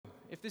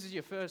If this is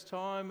your first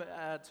time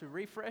to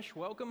Refresh,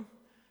 welcome.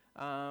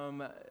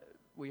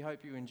 We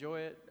hope you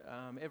enjoy it.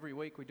 Every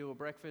week we do a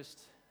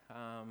breakfast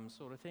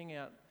sort of thing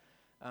out.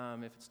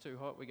 If it's too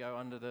hot, we go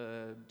under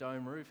the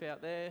dome roof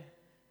out there.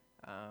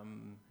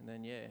 And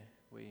then,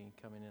 we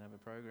come in and have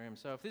a program.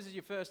 So if this is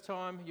your first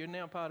time, you're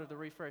now part of the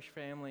Refresh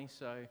family,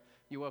 so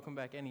you're welcome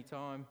back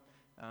anytime.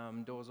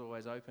 Doors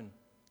always open.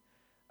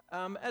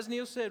 As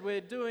Neil said, we're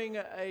doing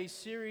a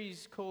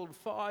series called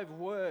 5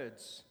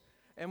 Words.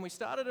 And we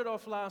started it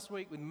off last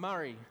week with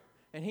Murray.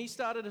 And he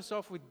started us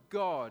off with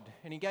God.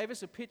 And he gave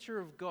us a picture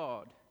of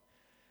God.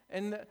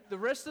 And the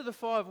rest of the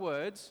 5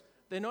 words,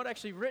 they're not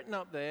actually written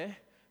up there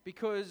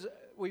because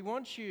we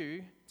want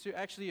you to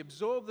actually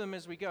absorb them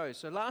as we go.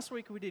 So last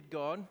week we did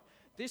God.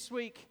 This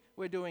week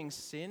we're doing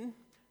sin.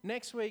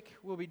 Next week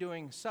we'll be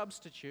doing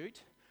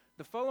substitute.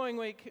 The following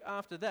week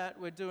after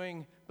that we're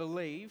doing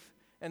believe.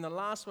 And the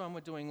last one we're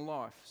doing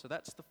life. So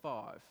that's the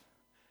 5.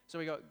 So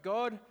we got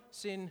God,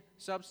 sin,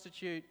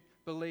 substitute,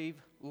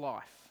 believe,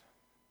 life.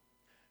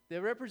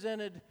 They're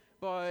represented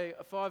by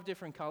 5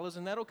 different colours,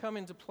 and that'll come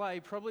into play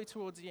probably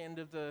towards the end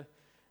of the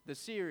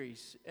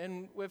series.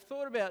 And we've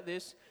thought about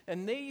this,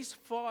 and these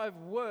 5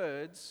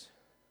 words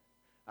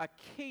are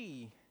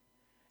key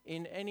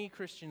in any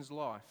Christian's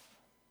life.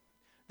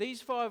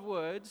 These 5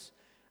 words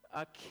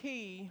are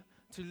key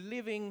to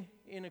living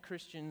in a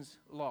Christian's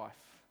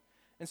life.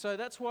 And so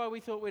that's why we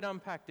thought we'd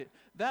unpacked it.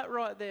 That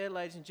right there,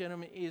 ladies and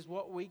gentlemen, is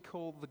what we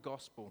call the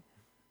gospel.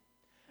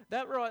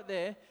 That right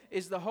there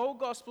is the whole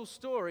gospel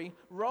story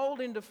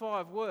rolled into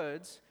 5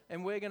 words,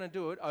 and we're going to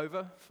do it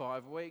over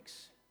 5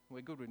 weeks.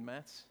 We're good with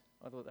maths.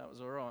 I thought that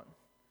was all right.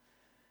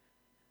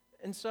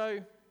 And so,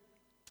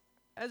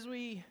 as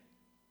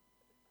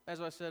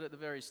I said at the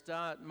very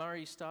start,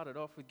 Murray started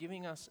off with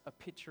giving us a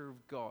picture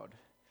of God.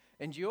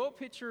 And your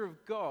picture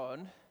of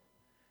God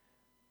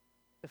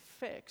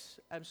affects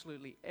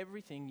absolutely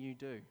everything you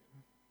do.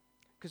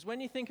 Because when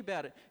you think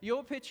about it,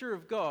 your picture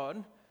of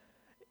God,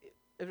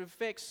 it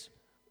affects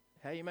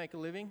how you make a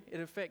living. It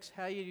affects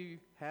how you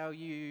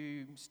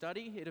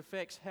study. It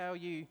affects how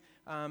you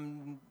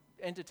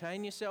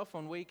entertain yourself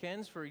on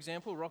weekends, for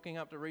example, rocking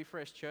up to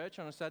Refresh Church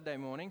on a Saturday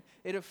morning.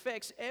 It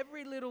affects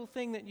every little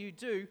thing that you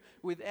do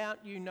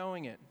without you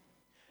knowing it.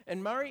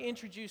 And Murray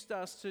introduced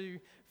us to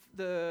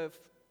the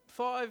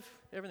 5,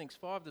 everything's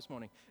 5 this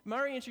morning.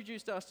 Murray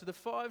introduced us to the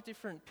 5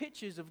 different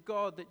pictures of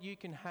God that you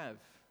can have.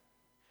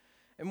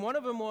 And one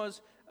of them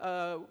was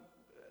a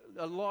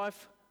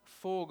life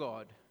for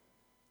God.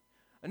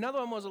 Another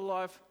one was a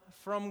life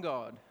from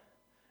God.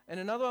 And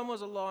another one was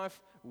a life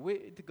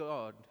with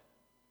God.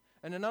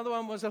 And another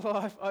one was a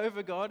life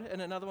over God.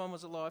 And another one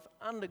was a life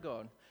under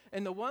God.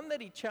 And the one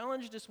that he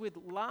challenged us with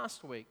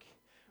last week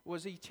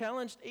was he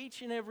challenged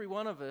each and every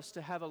one of us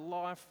to have a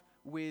life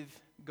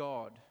with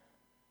God.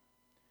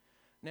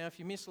 Now, if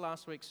you missed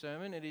last week's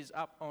sermon, it is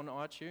up on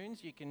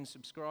iTunes. You can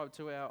subscribe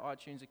to our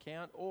iTunes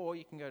account, or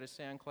you can go to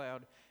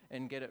SoundCloud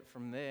and get it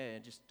from there.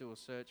 Just do a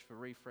search for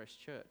Refresh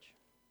Church.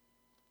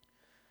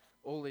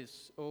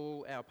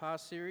 All our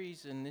past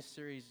series and this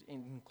series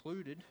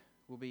included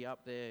will be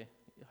up there,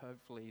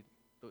 hopefully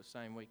the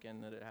same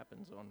weekend that it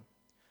happens on.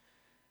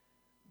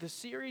 The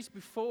series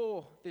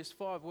before this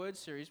 5-word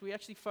series, we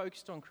actually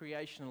focused on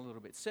creation a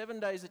little bit. 7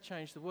 days that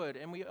changed the word,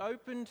 and we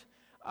opened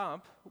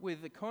up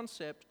with the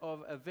concept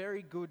of a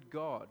very good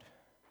God,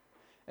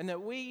 and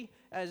that we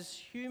as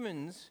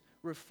humans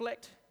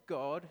reflect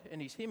God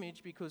and his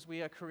image because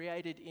we are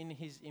created in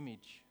his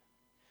image.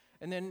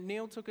 And then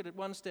Neil took it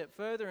one step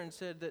further and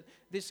said that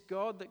this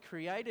God that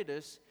created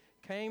us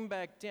came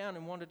back down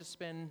and wanted to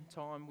spend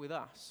time with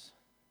us.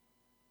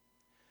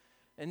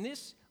 And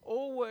this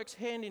all works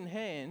hand in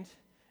hand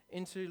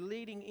into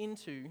leading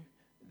into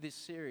this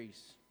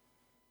series.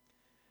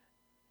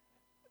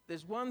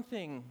 There's one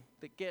thing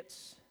that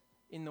gets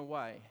in the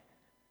way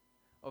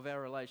of our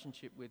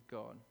relationship with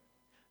God.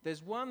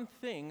 There's one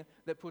thing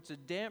that puts a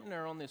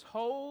dampener on this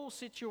whole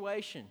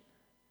situation,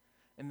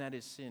 and that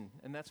is sin.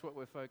 And that's what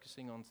we're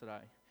focusing on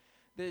today.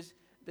 There's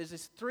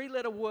this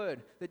 3-letter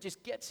word that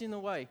just gets in the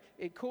way.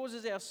 It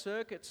causes our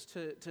circuits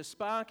to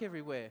spark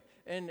everywhere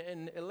and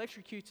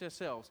electrocutes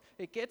ourselves.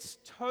 It gets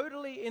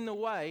totally in the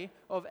way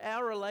of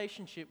our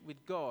relationship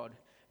with God,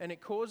 and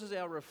it causes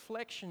our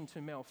reflection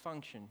to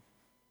malfunction.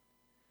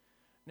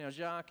 Now,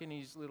 Jacques, in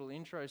his little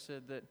intro,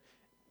 said that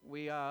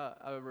we are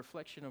a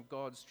reflection of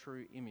God's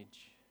true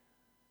image.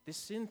 This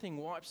sin thing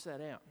wipes that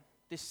out.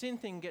 This sin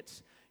thing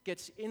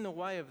gets in the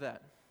way of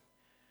that.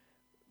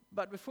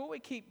 But before we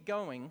keep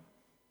going,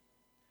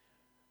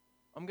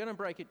 I'm going to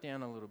break it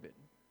down a little bit.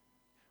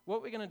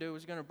 What we're going to do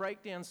is we're going to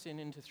break down sin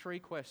into 3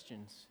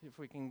 questions, if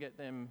we can get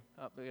them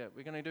up there.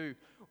 We're going to do,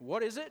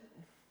 what is it?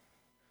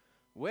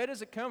 Where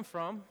does it come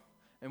from?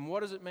 And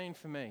what does it mean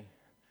for me?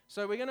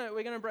 So we're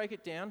going to break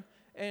it down,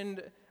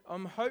 and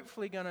I'm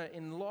hopefully going to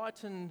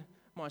enlighten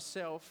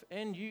myself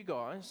and you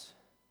guys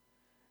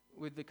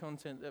with the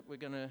content that we're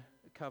going to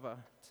cover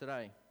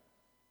today.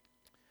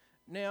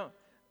 Now,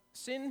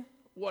 sin,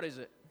 what is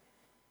it?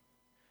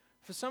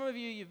 For some of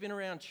you, you've been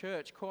around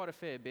church quite a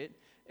fair bit,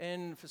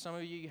 And for some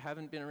of you, you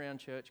haven't been around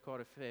church quite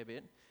a fair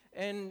bit.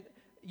 And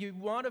you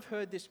might have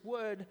heard this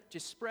word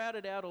just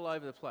sprouted out all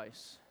over the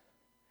place.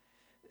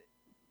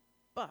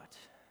 But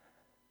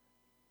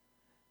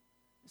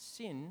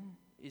sin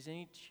is in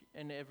each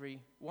and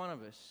every one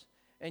of us.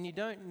 And you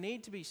don't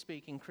need to be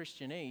speaking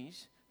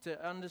Christianese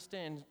to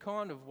understand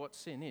kind of what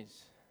sin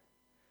is.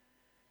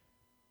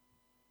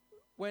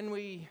 When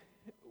we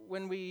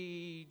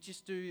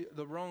just do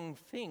the wrong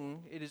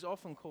thing, it is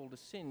often called a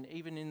sin,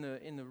 even in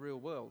the real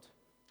world.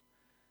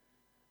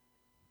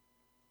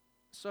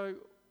 So,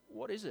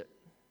 what is it?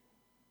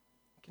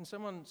 Can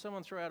someone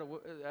throw out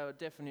a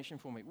definition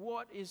for me?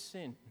 What is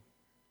sin?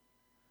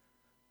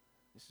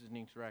 This is an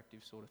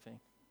interactive sort of thing.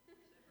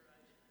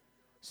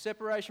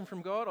 Separation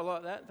from God. I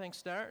like that. Thanks,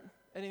 Starrett.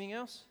 Anything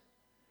else?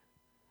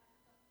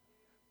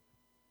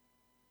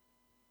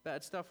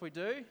 Bad stuff we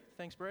do.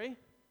 Thanks, Bree.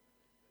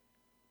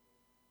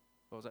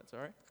 What was that?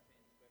 Sorry.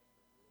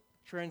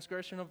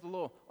 Transgression of the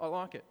law. I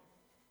like it.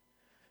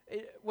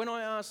 When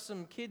I asked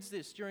some kids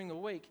this during the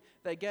week,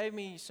 they gave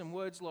me some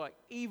words like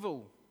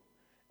evil,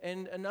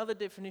 and another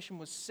definition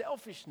was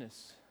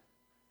selfishness.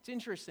 It's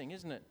interesting,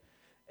 isn't it?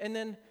 And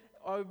then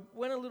I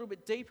went a little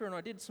bit deeper and I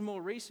did some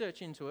more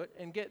research into it,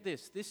 and get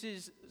this. This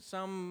is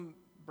some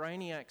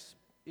brainiac's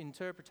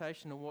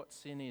interpretation of what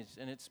sin is,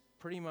 and it's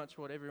pretty much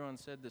what everyone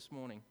said this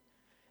morning.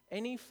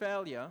 Any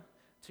failure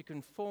to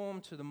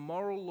conform to the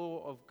moral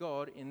law of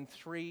God in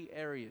 3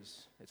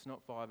 areas. It's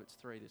not 5, it's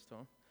 3 this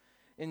time.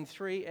 In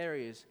 3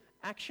 areas: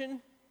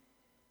 action,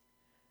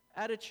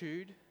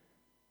 attitude,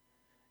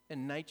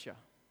 and nature.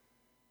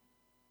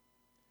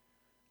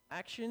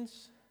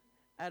 Actions,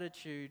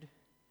 attitude,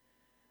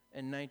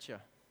 and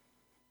nature.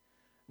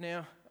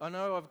 Now, I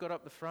know I've got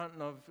up the front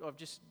and I've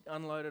just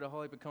unloaded a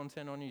whole heap of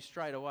content on you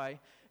straight away,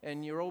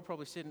 and you're all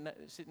probably sitting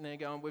there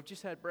going, we've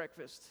just had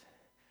breakfast,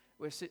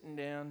 we're sitting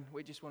down,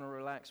 we just want to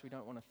relax, we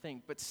don't want to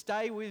think. But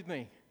stay with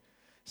me,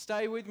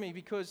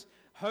 because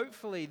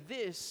hopefully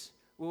this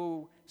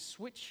will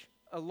switch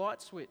a light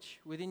switch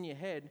within your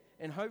head,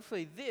 and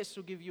hopefully this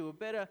will give you a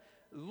better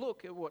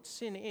look at what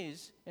sin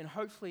is, and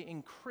hopefully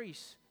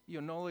increase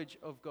your knowledge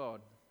of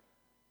God.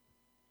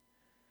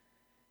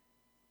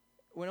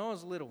 When I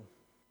was little,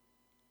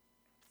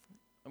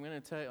 I'm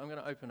going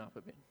to open up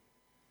a bit.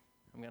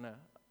 I'm going to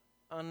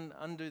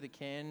undo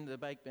the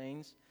baked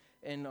beans,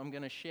 and I'm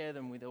going to share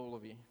them with all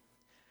of you.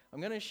 I'm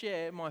going to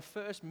share my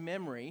first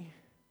memory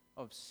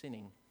of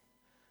sinning.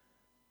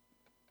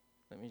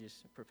 Let me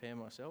just prepare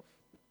myself.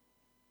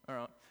 All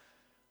right.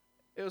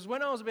 It was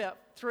when I was about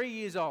 3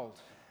 years old,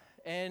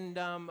 and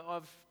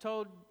I've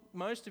told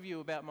most of you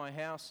about my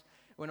house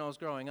when I was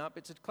growing up.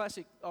 It's a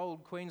classic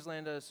old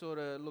Queenslander sort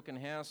of looking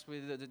house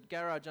with the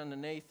garage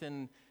underneath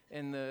and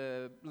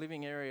the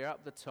living area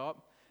up the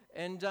top.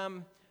 And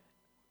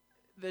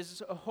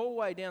there's a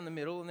hallway down the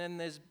middle, and then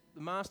there's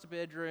the master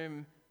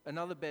bedroom,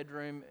 another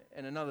bedroom,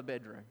 and another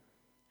bedroom.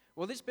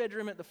 Well, this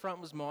bedroom at the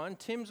front was mine.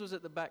 Tim's was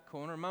at the back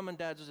corner. Mum and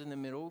Dad's was in the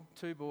middle.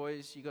 2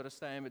 boys, you got to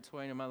stay in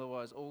between them,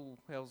 otherwise all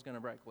hell's going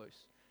to break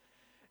loose.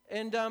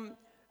 And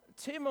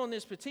Tim on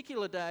this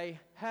particular day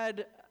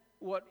had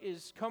what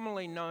is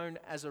commonly known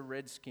as a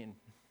redskin.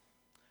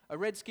 A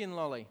redskin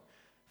lolly.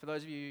 For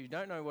those of you who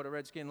don't know what a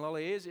redskin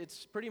lolly is,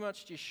 it's pretty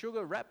much just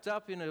sugar wrapped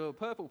up in a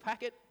purple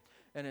packet,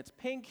 and it's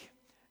pink,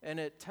 and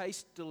it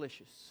tastes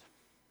delicious.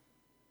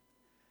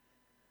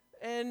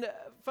 And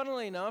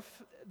funnily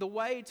enough, the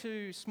way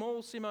to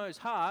small Simo's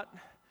heart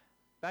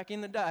back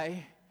in the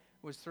day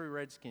was through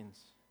redskins.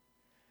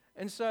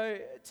 And so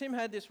Tim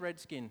had this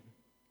redskin,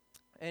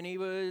 and he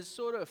was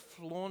sort of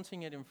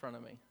flaunting it in front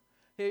of me.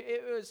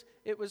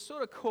 It was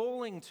sort of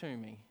calling to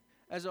me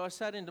as I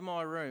sat into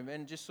my room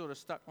and just sort of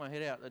stuck my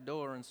head out the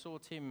door and saw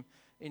Tim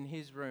in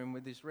his room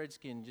with this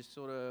redskin just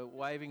sort of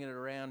waving it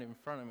around in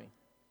front of me.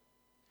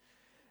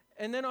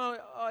 And then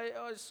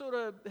I sort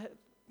of,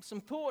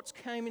 some thoughts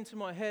came into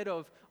my head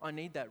of, I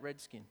need that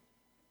redskin.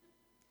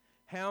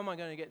 How am I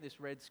going to get this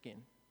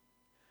redskin?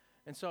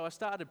 And so I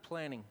started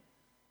planning.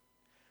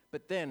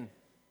 But then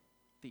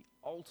the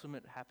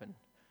ultimate happened.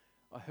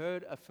 I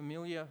heard a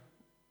familiar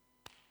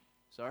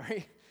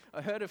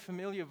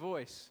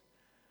voice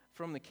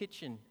from the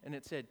kitchen, and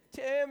it said,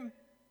 "Tim,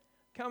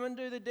 come and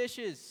do the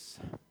dishes."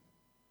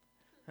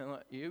 I'm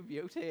like, "You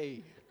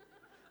beauty."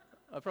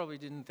 I probably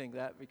didn't think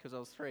that because I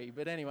was 3,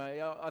 but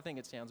anyway, I think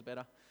it sounds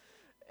better.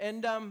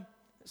 And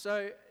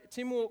so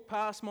Tim walked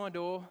past my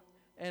door,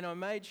 and I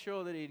made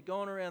sure that he'd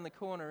gone around the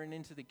corner and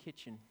into the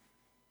kitchen.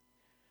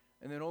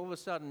 And then all of a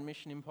sudden,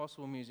 Mission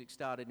Impossible music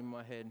started in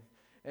my head.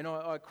 And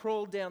I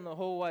crawled down the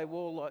hallway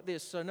wall like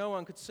this so no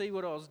one could see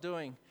what I was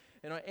doing.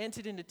 And I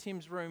entered into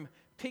Tim's room,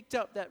 picked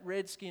up that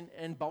redskin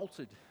and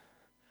bolted.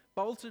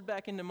 Bolted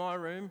back into my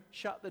room,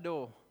 shut the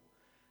door.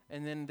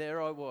 And then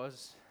there I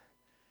was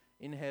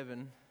in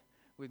heaven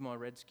with my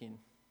redskin.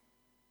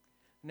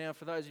 Now,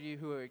 for those of you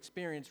who have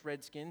experienced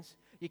redskins,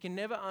 you can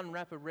never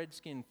unwrap a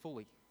redskin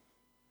fully.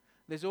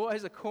 There's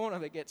always a corner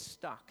that gets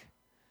stuck.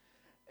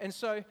 And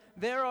so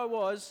there I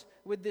was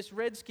with this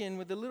redskin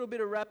with a little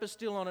bit of wrapper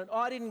still on it.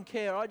 I didn't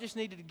care. I just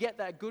needed to get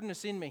that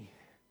goodness in me.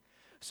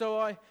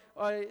 So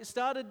I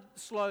started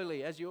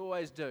slowly, as you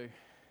always do.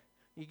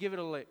 You give it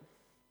a lick.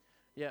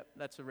 Yep,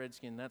 that's a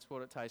redskin. That's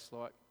what it tastes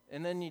like.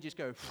 And then you just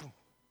go,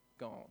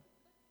 gone.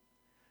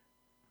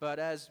 But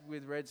as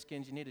with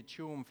redskins, you need to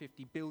chew them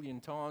 50 billion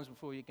times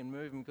before you can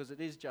move them because it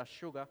is just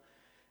sugar.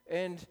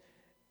 And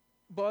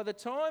by the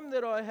time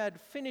that I had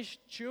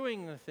finished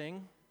chewing the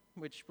thing,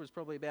 which was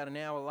probably about an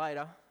hour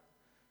later,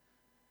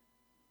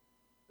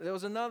 there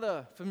was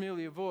another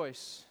familiar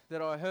voice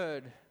that I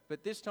heard,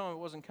 but this time it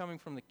wasn't coming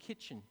from the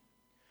kitchen.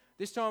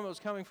 This time it was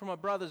coming from my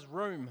brother's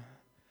room.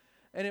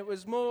 And it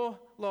was more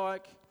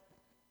like,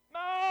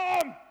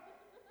 "Mom!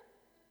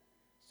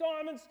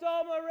 Simon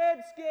stole my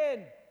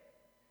redskin!"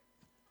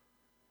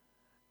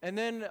 And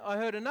then I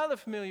heard another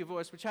familiar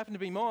voice, which happened to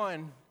be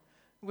mine,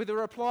 with a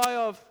reply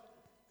of,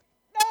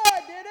 "No,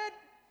 I didn't."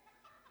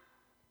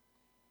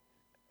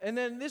 And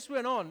then this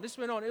went on.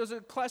 It was a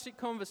classic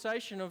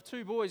conversation of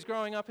two boys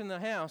growing up in the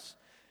house.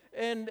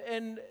 And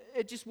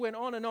it just went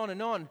on and on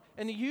and on.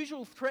 And the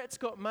usual threats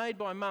got made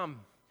by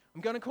Mum.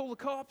 "I'm going to call the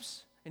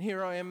cops." And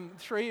here I am,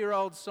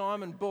 3-year-old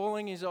Simon,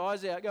 bawling his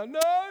eyes out, going,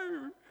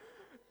 "No,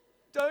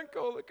 don't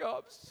call the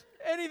cops."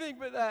 Anything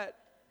but that.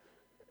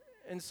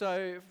 And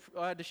so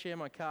I had to share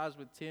my cars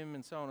with Tim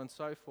and so on and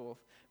so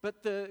forth.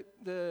 But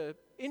the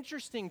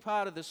interesting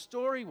part of the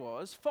story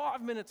was,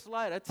 5 minutes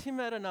later, Tim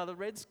had another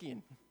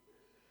redskin.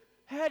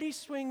 How'd he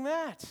swing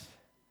that?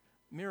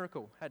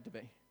 Miracle, had to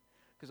be.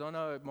 Because I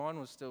know mine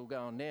was still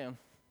going down.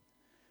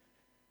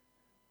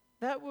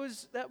 That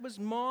was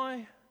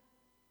my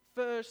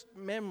first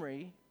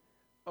memory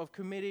of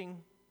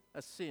committing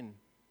a sin.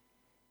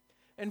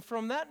 And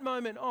from that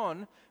moment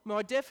on,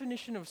 my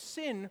definition of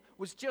sin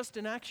was just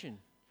an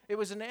action. It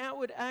was an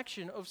outward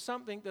action of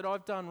something that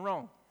I've done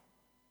wrong.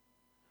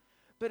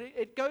 But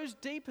it goes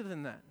deeper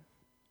than that.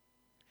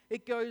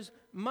 It goes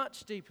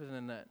much deeper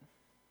than that.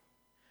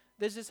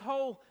 There's this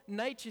whole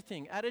nature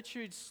thing.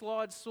 Attitude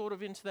slides sort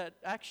of into that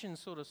action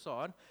sort of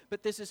side.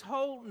 But there's this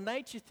whole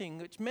nature thing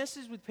which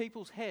messes with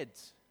people's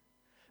heads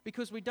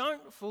because we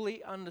don't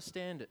fully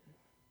understand it.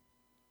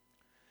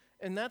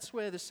 And that's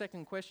where the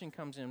second question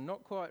comes in. I'm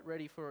not quite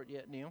ready for it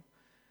yet, Neil.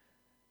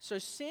 So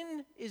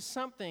sin is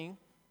something,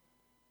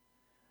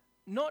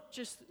 not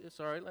just,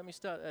 let me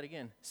start that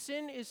again.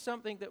 Sin is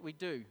something that we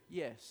do,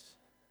 yes.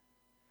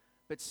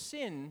 But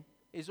sin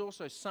is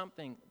also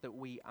something that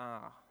we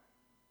are.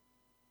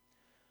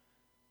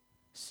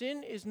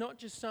 Sin is not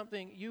just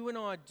something you and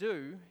I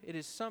do, it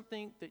is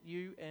something that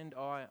you and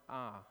I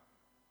are.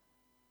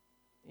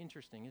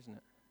 Interesting, isn't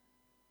it?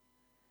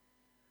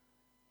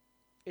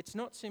 It's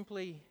not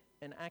simply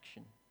an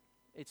action.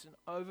 It's an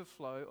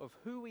overflow of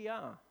who we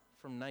are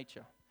from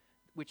nature,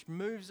 which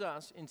moves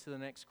us into the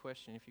next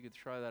question. If you could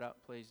throw that up,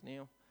 please,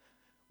 Neil.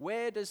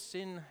 Where does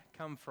sin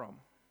come from?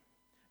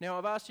 Now,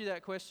 I've asked you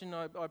that question.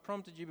 I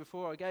prompted you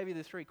before. I gave you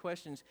the 3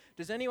 questions.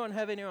 Does anyone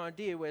have any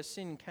idea where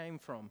sin came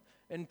from?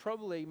 And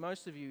probably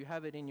most of you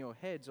have it in your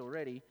heads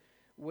already,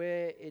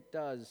 where it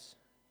does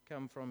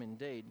come from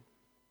indeed.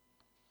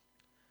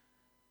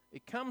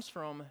 It comes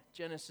from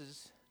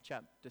Genesis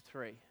chapter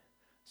 3.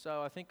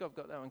 So I think I've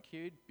got that one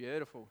cued.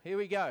 Beautiful. Here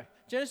we go.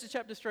 Genesis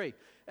chapter 3.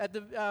 At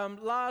the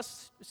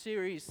last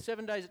series,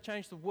 7 Days That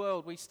Changed the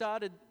World, we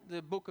started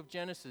the book of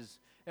Genesis.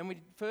 And we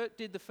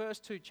did the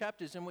first 2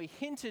 chapters, and we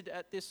hinted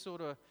at this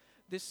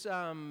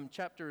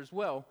chapter as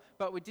well,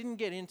 but we didn't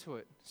get into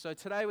it. So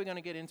today we're going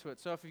to get into it.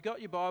 So if you've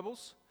got your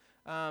Bibles,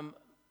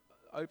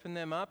 open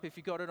them up. If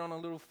you've got it on a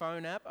little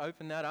phone app,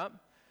 open that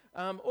up.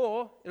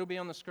 Or it'll be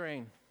on the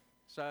screen,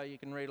 so you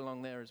can read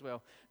along there as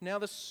well. Now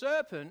the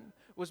serpent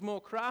was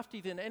more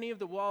crafty than any of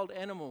the wild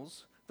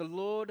animals the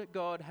Lord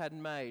God had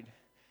made.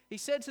 He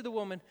said to the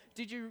woman,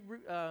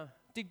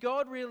 Did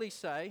God really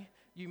say,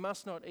 you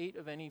must not eat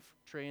of any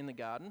tree in the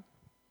garden?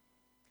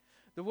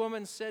 The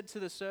woman said to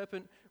the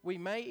serpent, we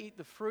may eat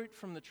the fruit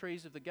from the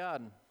trees of the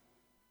garden.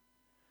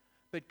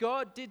 But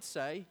God did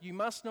say, you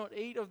must not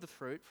eat of the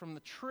fruit from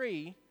the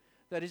tree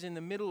that is in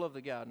the middle of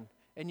the garden,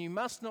 and you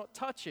must not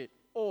touch it,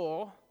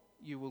 or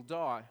you will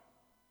die.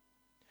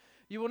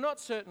 You will not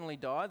certainly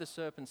die, the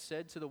serpent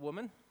said to the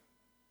woman.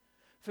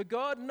 For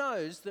God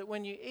knows that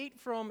when you eat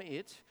from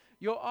it,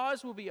 your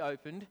eyes will be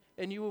opened,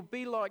 and you will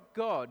be like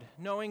God,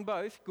 knowing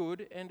both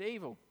good and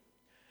evil.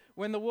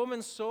 When the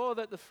woman saw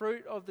that the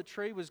fruit of the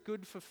tree was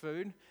good for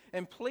food,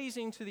 and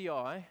pleasing to the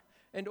eye,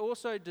 and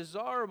also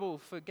desirable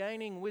for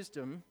gaining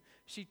wisdom,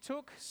 she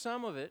took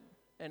some of it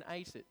and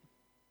ate it.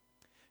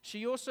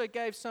 She also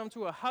gave some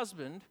to her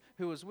husband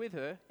who was with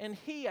her, and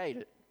he ate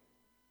it.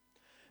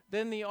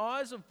 Then the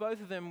eyes of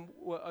both of them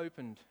were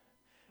opened,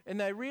 and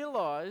they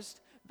realized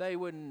they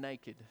were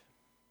naked.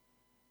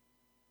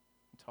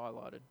 It's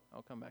highlighted.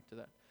 I'll come back to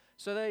that.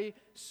 So they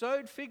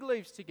sewed fig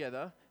leaves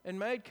together and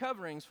made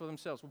coverings for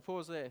themselves. We'll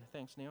pause there.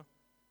 Thanks, Neil.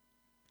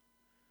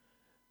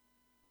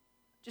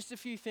 Just a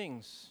few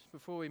things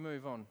before we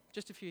move on.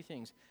 Just a few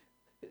things.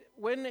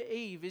 When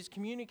Eve is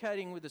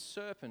communicating with the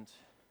serpent,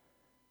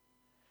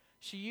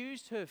 she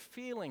used her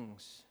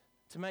feelings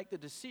to make the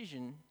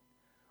decision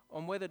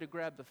on whether to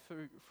grab the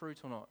fruit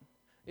or not.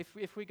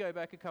 If we go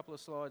back a couple of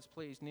slides,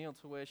 please, Neil,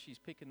 to where she's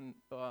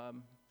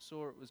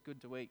saw it was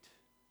good to eat,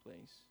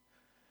 please.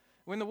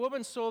 When the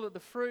woman saw that the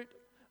fruit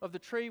of the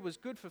tree was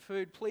good for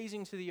food,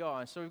 pleasing to the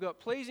eye. So we've got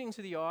pleasing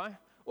to the eye,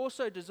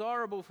 also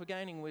desirable for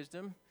gaining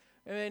wisdom,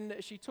 and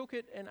she took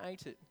it and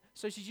ate it.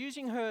 So she's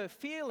using her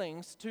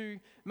feelings to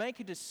make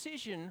a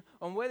decision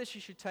on whether she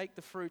should take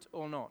the fruit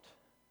or not.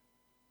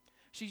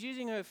 She's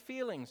using her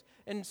feelings.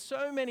 And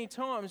so many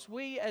times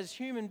we as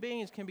human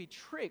beings can be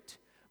tricked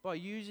by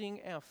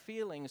using our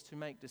feelings to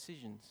make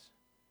decisions.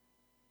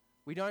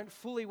 We don't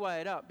fully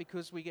weigh it up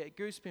because we get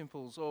goose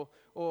pimples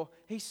or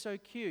he's so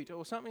cute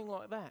or something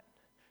like that.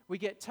 We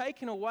get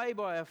taken away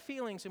by our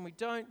feelings and we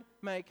don't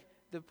make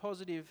the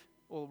positive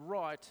or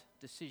right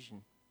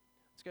decision.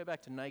 Let's go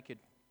back to naked.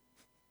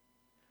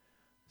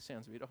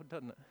 Sounds a bit odd,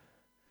 doesn't it?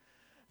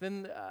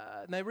 Then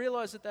they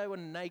realized that they were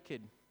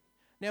naked.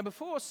 Now,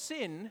 before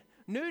sin,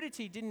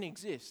 nudity didn't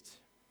exist.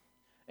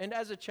 And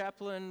as a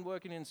chaplain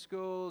working in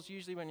schools,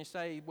 usually when you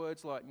say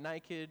words like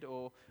naked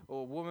or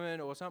woman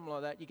or something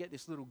like that, you get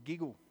this little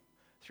giggle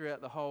throughout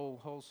the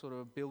whole sort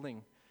of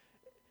building.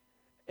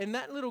 And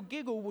that little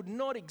giggle would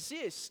not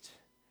exist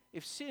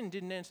if sin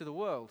didn't enter the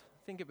world.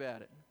 Think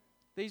about it.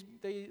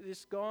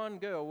 This guy and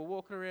girl were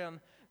walking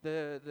around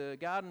the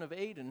Garden of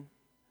Eden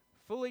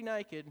fully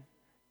naked,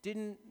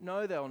 didn't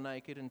know they were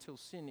naked until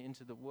sin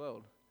entered the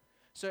world.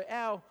 So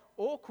our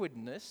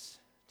awkwardness,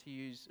 to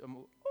use a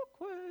more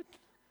awkward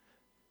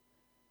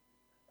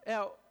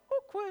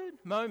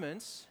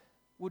moments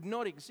would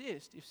not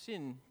exist if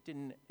sin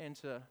didn't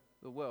enter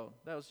the world.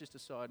 That was just a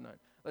side note.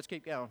 Let's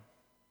keep going.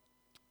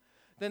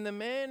 Then the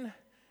man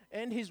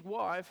and his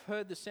wife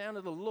heard the sound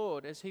of the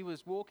Lord as he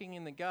was walking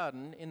in the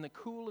garden in the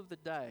cool of the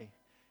day,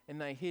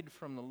 and they hid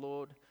from the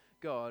Lord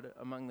God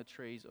among the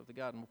trees of the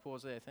garden. We'll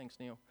pause there. Thanks,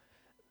 Neil.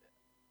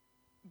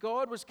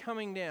 God was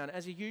coming down,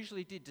 as he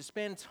usually did, to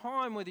spend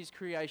time with his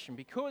creation.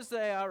 Because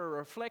they are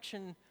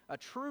a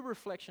true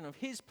reflection of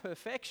his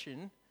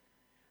perfection,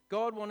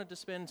 God wanted to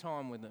spend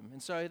time with them.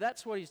 And so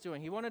that's what he's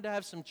doing. He wanted to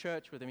have some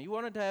church with them. He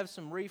wanted to have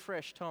some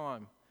refresh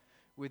time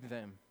with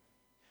them.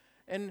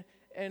 And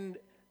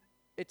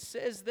it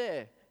says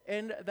there,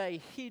 and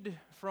they hid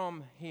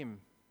from him.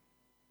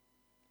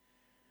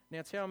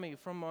 Now tell me,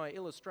 from my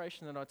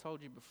illustration that I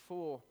told you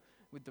before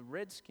with the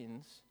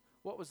redskins,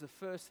 what was the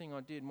first thing I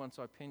did once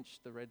I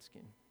pinched the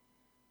redskin?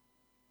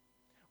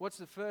 What's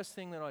the first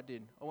thing that I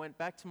did? I went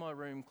back to my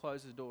room,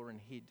 closed the door, and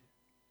hid.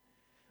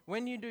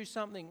 When you do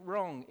something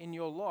wrong in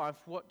your life,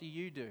 what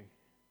do?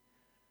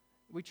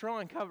 We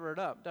try and cover it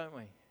up, don't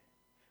we?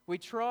 We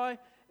try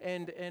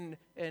and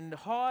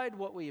hide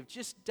what we have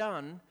just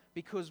done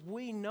because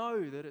we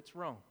know that it's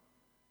wrong.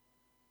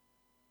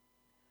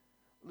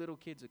 Little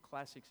kids are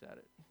classics at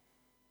it.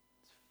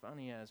 It's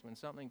funny as when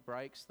something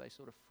breaks, they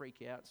sort of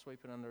freak out, sweep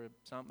it under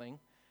something,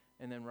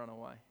 and then run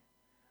away.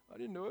 I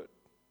didn't do it.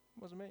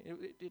 It wasn't me.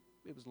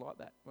 It was like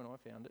that when I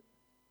found it.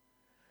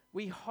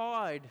 We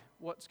hide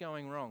what's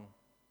going wrong.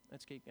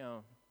 Let's keep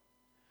going.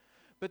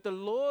 But the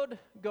Lord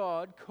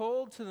God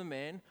called to the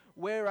man,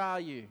 "Where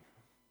are you?"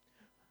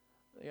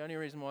 The only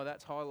reason why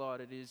that's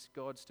highlighted is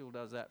God still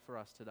does that for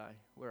us today.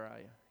 Where are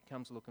you? He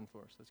comes looking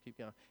for us. Let's keep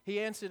going. He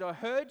answered, "I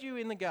heard you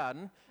in the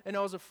garden, and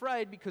I was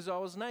afraid because I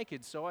was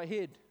naked, so I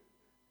hid."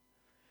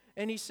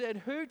 And he said,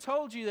 "Who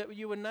told you that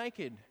you were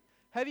naked?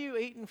 Have you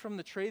eaten from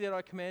the tree that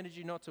I commanded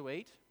you not to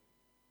eat?"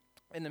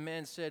 And the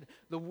man said,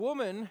 "The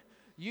woman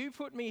you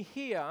put me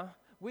here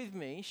with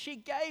me, she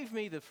gave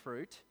me the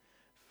fruit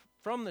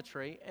from the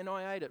tree, and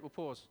I ate it." We'll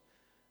pause.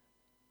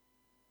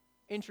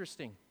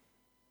 Interesting.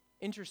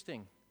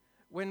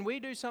 When we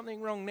do something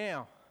wrong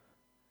now,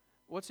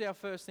 what's our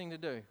first thing to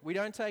do? We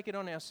don't take it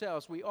on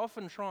ourselves. We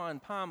often try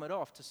and palm it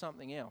off to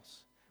something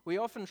else. We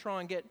often try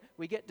and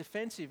get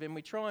defensive and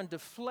we try and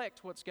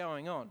deflect what's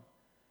going on.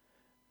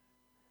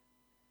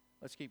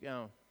 Let's keep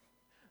going.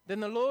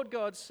 Then the Lord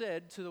God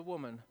said to the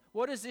woman,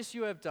 "What is this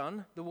you have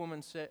done?" The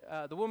woman said,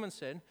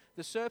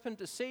 "The serpent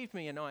deceived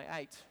me and I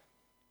ate."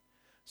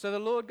 So the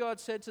Lord God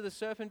said to the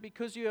serpent,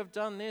 "Because you have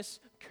done this,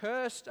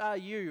 cursed are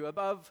you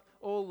above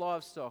all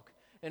livestock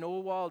and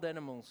all wild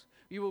animals.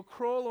 You will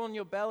crawl on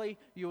your belly,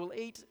 you will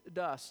eat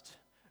dust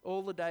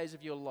all the days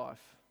of your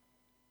life.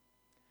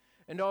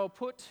 And I will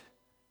put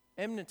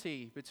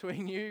enmity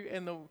between you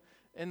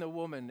and the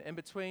woman, and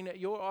between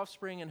your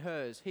offspring and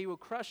hers. He will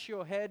crush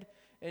your head,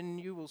 and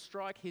you will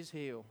strike his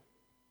heel."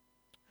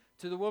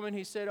 To the woman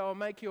he said, "I will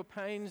make your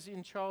pains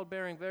in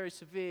childbearing very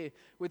severe.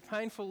 With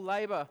painful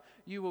labor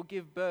you will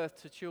give birth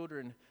to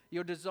children.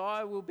 Your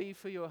desire will be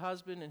for your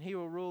husband, and he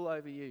will rule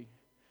over you."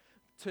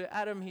 To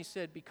Adam he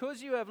said,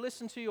 "Because you have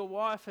listened to your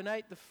wife and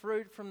ate the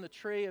fruit from the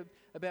tree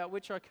about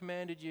which I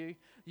commanded you,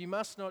 you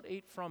must not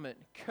eat from it.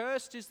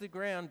 Cursed is the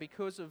ground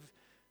because of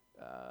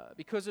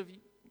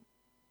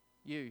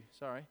you.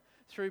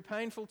 Through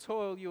painful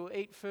toil you will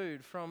eat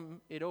food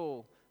from it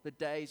all the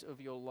days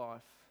of your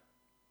life.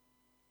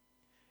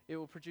 It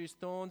will produce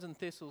thorns and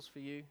thistles for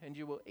you, and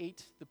you will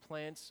eat the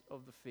plants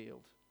of the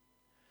field.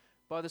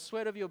 By the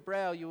sweat of your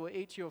brow you will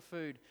eat your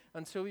food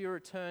until you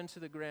return to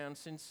the ground,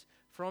 since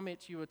From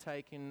it you were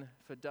taken,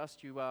 for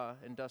dust you are,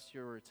 and dust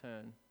you will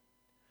return.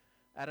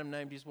 Adam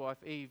named his wife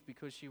Eve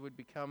because she would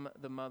become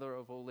the mother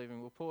of all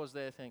living. We'll pause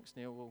there. Thanks,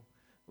 Neil.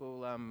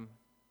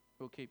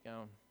 We'll keep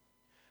going.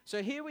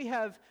 So here we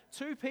have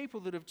two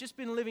people that have just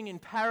been living in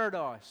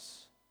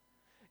paradise.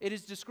 It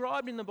is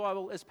described in the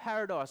Bible as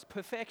paradise,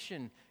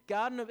 perfection.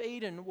 Garden of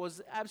Eden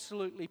was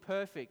absolutely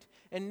perfect.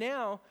 And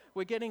now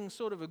we're getting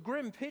sort of a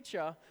grim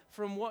picture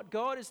from what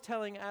God is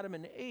telling Adam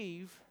and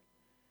Eve,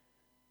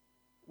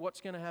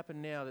 what's going to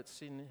happen now that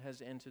sin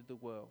has entered the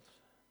world.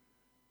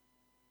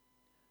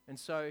 And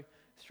so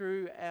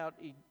throughout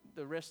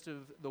the rest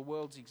of the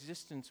world's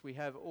existence, we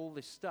have all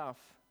this stuff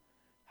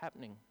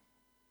happening.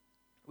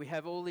 We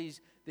have all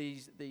these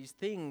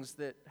things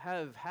that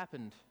have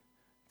happened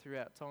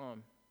throughout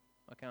time.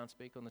 I can't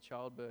speak on the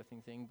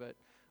childbirthing thing, but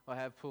I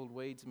have pulled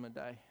weeds in my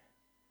day.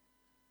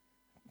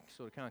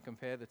 Sort of can't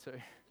compare the two.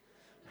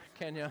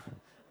 Can you?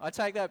 I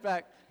take that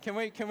back. Can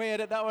we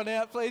edit that one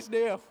out, please,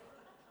 Neil?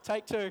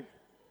 Take two.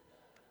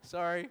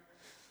 Sorry.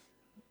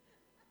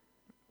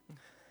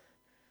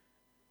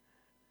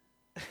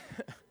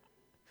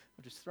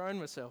 I've just thrown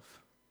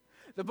myself.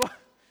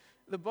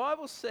 The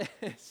Bible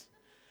says,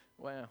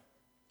 wow.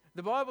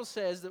 The Bible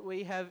says that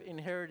we have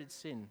inherited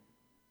sin.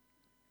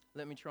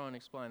 Let me try and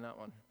explain that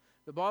one.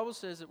 The Bible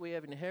says that we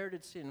have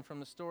inherited sin from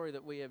the story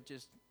that we have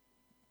just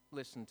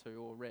listened to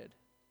or read.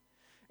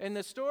 And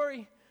the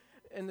story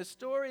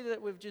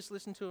that we've just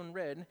listened to and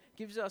read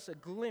gives us a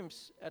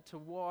glimpse as to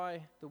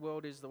why the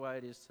world is the way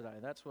it is today.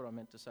 That's what I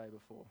meant to say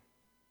before.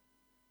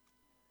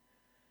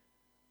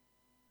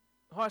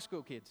 High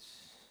school kids,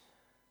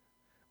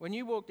 when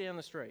you walk down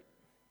the street,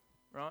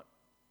 right,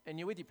 and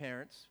you're with your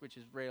parents, which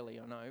is rarely,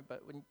 I know,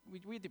 but when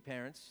with your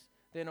parents,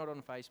 they're not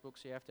on Facebook,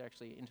 so you have to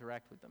actually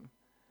interact with them.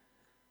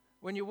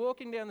 When you're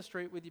walking down the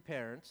street with your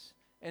parents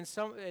and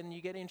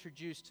you get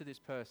introduced to this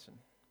person,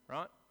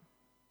 right?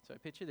 So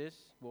picture this,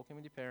 walking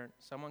with your parent,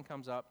 someone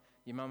comes up,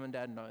 your mum and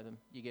dad know them,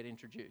 you get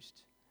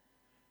introduced.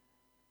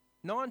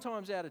 9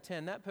 times out of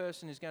 10, that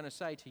person is going to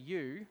say to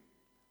you,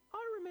 I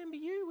remember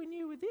you when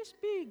you were this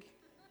big.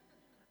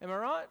 Am I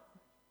right?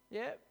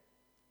 Yeah.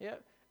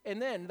 And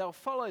then they'll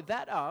follow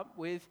that up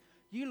with,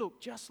 you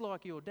look just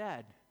like your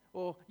dad,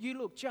 or you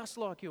look just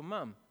like your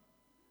mum.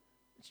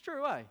 It's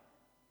true, eh?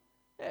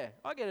 Yeah,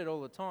 I get it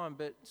all the time,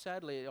 but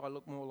sadly I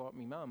look more like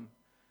me mum.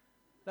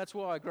 That's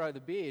why I grow the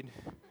beard,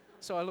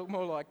 so I look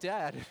more like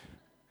dad.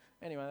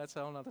 Anyway, that's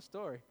a whole other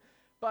story.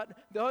 But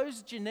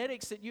those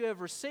genetics that you have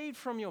received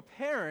from your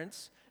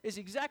parents is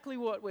exactly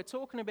what we're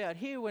talking about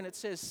here when it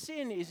says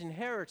sin is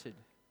inherited.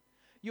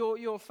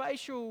 Your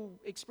facial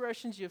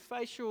expressions, your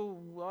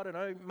facial,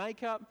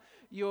 makeup,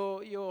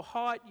 your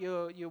height,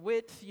 your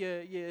width,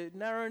 your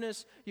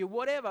narrowness, your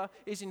whatever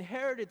is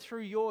inherited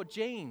through your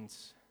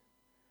genes.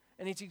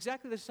 And it's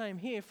exactly the same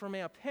here from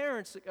our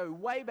parents that go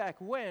way back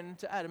when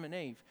to Adam and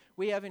Eve.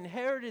 We have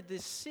inherited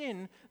this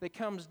sin that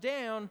comes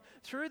down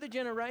through the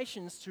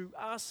generations to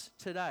us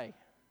today.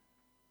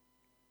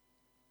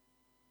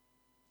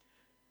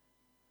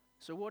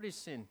 So what is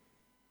sin?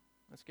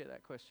 Let's get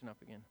that question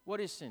up again. What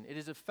is sin? It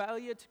is a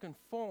failure to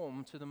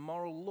conform to the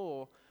moral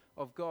law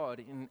of God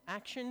in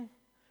action,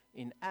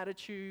 in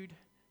attitude,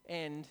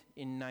 and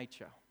in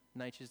nature.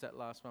 Nature is that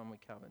last one we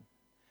covered.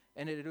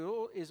 And it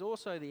is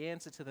also the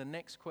answer to the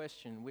next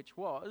question, which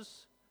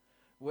was,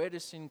 where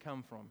does sin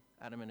come from?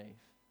 Adam and Eve.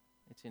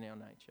 It's in our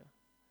nature.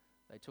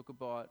 They took a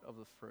bite of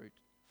the fruit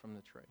from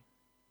the tree.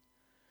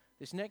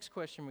 This next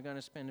question we're going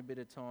to spend a bit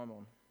of time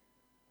on.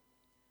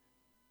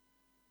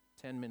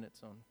 10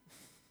 minutes on.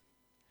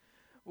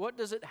 What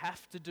does it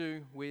have to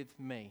do with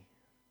me?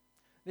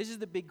 This is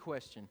the big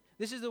question.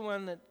 This is the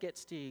one that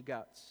gets to your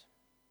guts.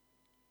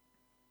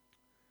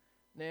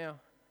 Now,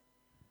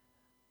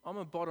 I'm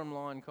a bottom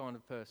line kind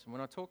of person. When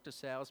I talk to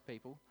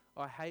salespeople,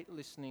 I hate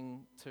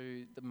listening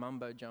to the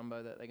mumbo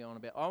jumbo that they go on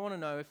about. I want to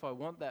know if I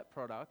want that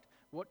product,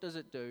 what does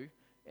it do,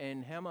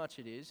 and how much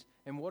it is,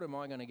 and what am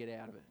I going to get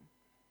out of it.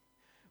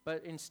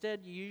 But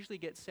instead, you usually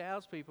get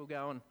salespeople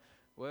going,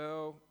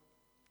 well,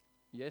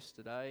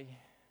 yesterday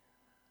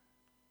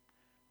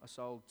I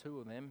sold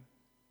 2 of them.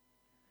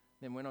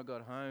 Then when I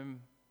got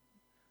home,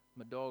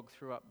 my dog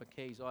threw up my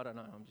keys. I don't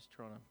know, I'm just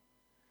trying to...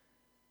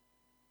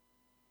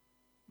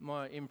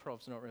 My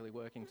improv's not really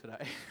working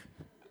today.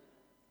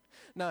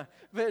 No,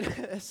 but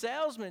a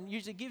salesman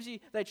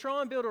usually they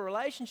try and build a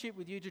relationship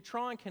with you to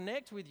try and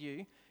connect with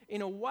you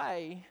in a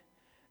way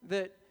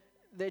that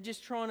they're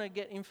just trying to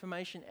get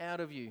information out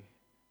of you.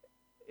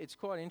 It's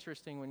quite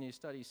interesting when you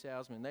study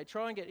salesmen. They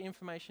try and get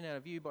information out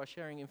of you by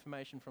sharing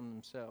information from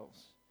themselves.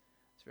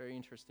 It's very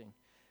interesting.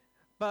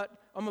 But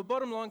I'm a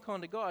bottom line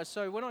kind of guy,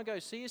 so when I go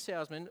see a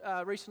salesman,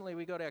 recently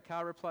we got our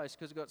car replaced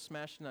because it got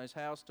smashed in those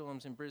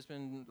hailstorms in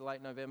Brisbane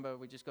late November.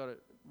 We just got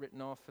it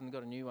written off and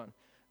got a new one.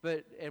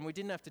 And we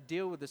didn't have to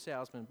deal with the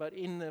salesman. But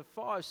in the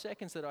 5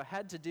 seconds that I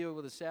had to deal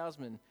with the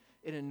salesman,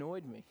 it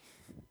annoyed me.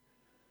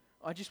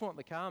 I just want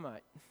the car,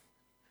 mate.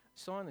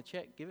 Sign the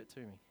check, give it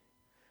to me.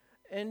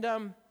 And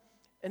I'm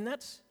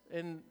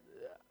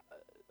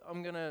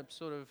going to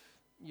sort of,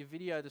 your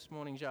video this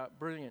morning, Jacques,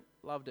 brilliant,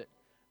 loved it.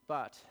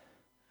 but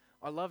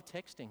I love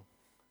texting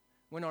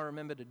when I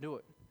remember to do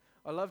it.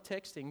 I love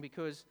texting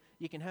because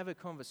you can have a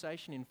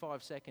conversation in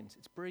 5 seconds.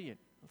 It's brilliant.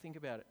 Think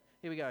about it.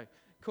 Here we go.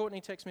 Courtney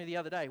texted me the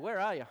other day, "Where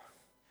are you?"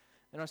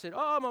 And I said,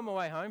 "Oh, I'm on my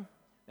way home."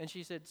 And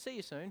she said, "See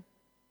you soon."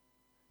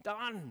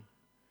 Done.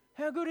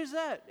 How good is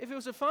that? If it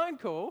was a phone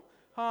call,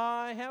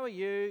 "Hi, how are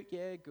you?"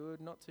 "Yeah,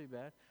 good, not too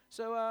bad."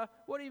 "So,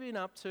 what have you been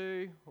up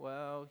to?"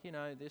 "Well,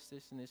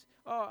 this, and this."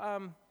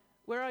 "Oh,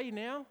 where are you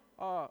now?"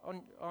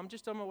 "Oh, I'm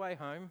just on my way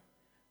home."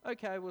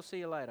 "Okay, we'll see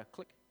you later."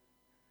 Click.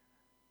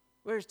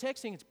 Whereas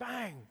texting, it's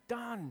bang,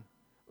 done.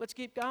 Let's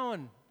keep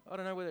going. I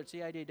don't know whether it's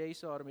the ADD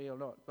side of me or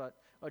not, but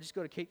I just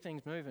got to keep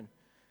things moving.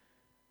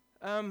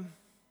 So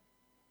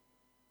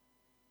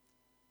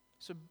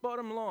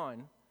bottom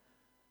line,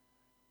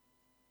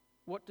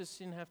 what does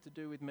sin have to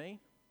do with me?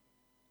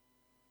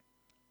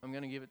 I'm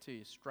going to give it to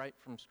you straight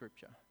from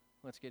Scripture.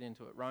 Let's get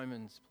into it.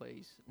 Romans,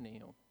 please,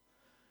 Neil.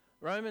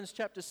 Romans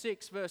chapter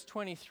 6, verse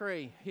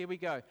 23. Here we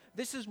go.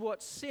 This is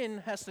what sin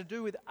has to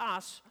do with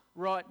us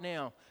right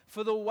now.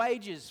 For the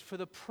wages, for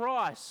the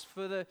price,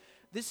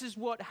 this is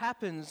what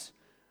happens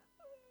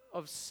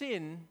of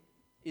sin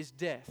is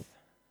death.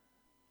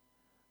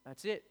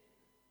 That's it.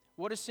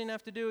 What does sin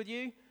have to do with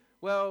you?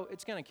 Well,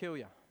 it's going to kill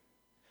you.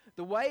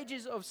 The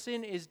wages of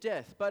sin is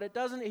death, but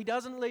he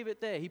doesn't leave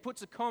it there. He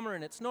puts a comma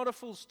in it. It's not a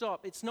full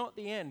stop. It's not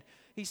the end.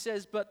 He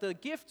says, "But the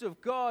gift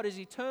of God is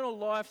eternal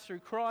life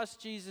through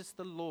Christ Jesus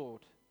the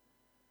Lord."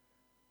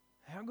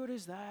 How good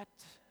is that?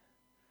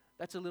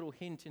 That's a little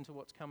hint into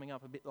what's coming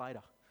up a bit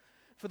later.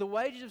 For the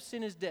wages of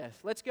sin is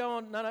death. Let's go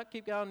on. No,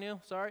 keep going,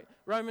 Neil. Sorry.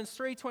 Romans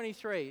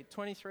 3:23.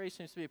 23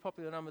 seems to be a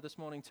popular number this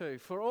morning too.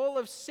 For all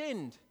have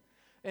sinned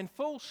and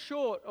fall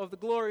short of the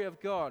glory of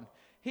God.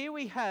 Here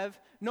we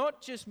have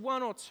not just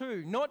one or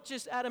two, not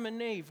just Adam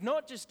and Eve,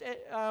 not just,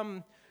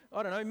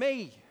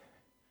 me.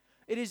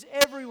 It is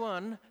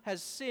everyone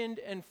has sinned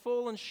and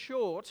fallen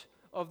short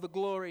of the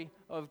glory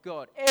of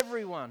God.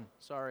 Everyone.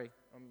 Sorry,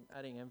 I'm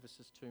adding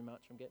emphasis too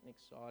much. I'm getting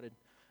excited.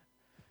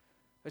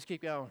 Let's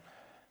keep going.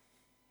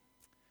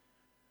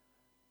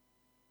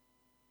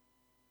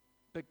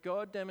 But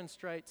God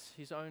demonstrates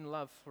his own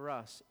love for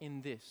us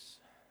in this,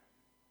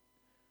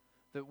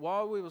 that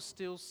while we were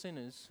still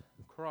sinners,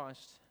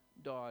 Christ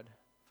died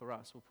for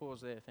us. We'll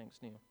pause there.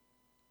 Thanks, Neil.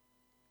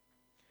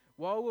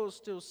 While we were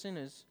still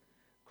sinners,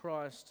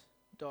 Christ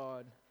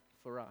died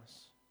for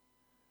us.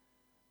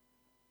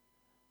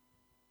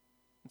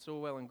 It's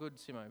all well and good,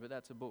 Simo, but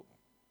that's a book.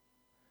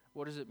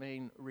 What does it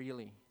mean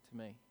really to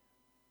me?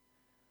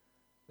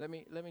 Let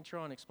me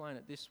try and explain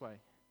it this way.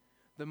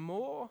 The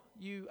more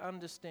you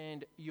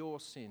understand your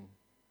sin,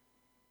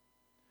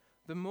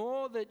 the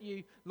more that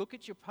you look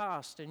at your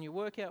past and you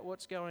work out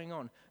what's going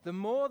on, the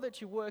more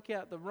that you work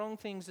out the wrong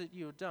things that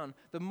you've done,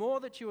 the more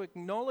that you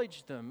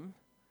acknowledge them,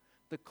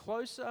 the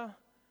closer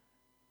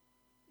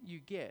you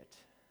get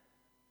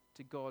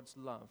to God's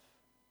love.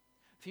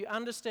 If you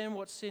understand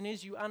what sin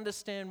is, you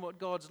understand what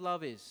God's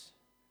love is.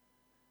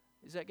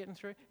 Is that getting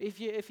through?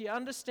 If you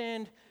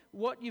understand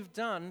what you've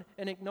done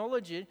and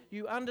acknowledge it,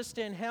 you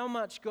understand how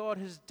much God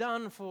has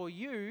done for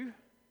you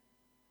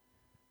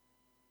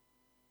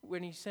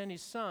when he sent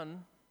his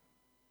son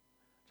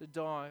to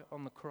die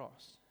on the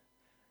cross.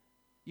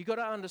 You've got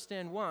to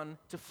understand one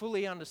to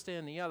fully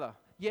understand the other.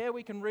 Yeah,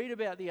 we can read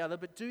about the other,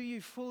 but do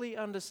you fully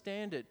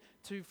understand it?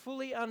 To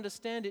fully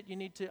understand it, you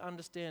need to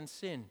understand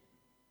sin.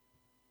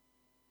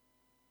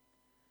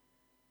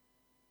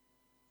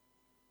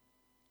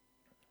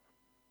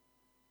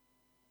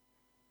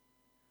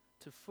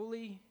 To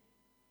fully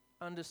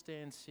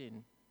understand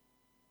sin,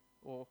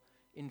 or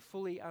in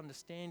fully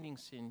understanding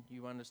sin,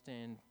 you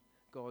understand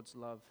God's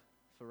love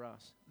for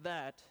us.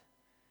 That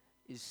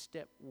is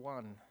step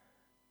one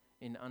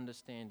in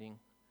understanding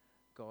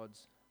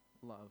God's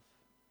love.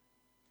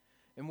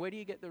 And where do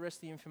you get the rest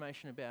of the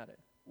information about it?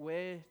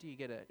 Where do you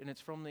get it? And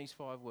it's from these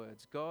 5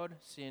 words: God,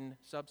 sin,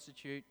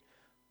 substitute,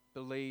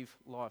 believe,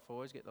 life. I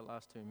always get the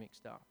last 2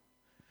 mixed up.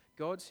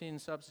 God, sin,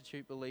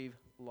 substitute, believe,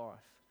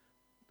 life.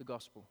 The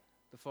gospel.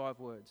 The 5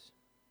 words.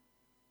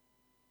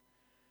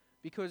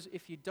 Because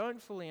if you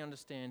don't fully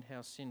understand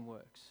how sin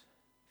works,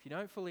 if you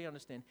don't fully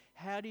understand,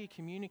 how do you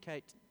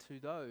communicate to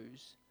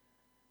those?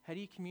 How do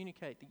you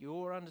communicate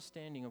your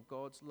understanding of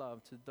God's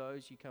love to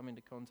those you come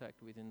into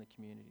contact with in the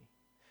community?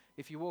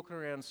 If you're walking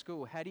around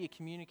school, how do you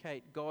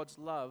communicate God's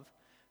love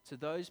to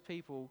those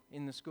people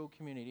in the school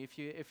community?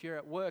 If you're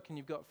at work and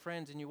you've got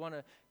friends and you want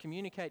to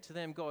communicate to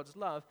them God's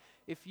love,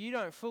 if you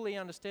don't fully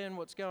understand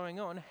what's going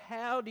on,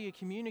 how do you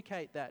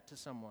communicate that to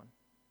someone?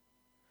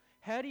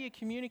 How do you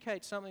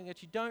communicate something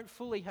that you don't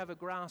fully have a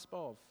grasp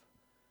of?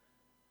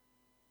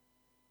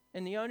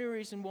 And the only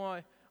reason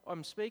why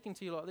I'm speaking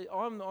to you like this,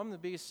 I'm the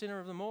biggest sinner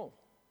of them all.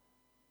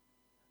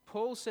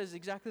 Paul says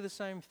exactly the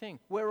same thing.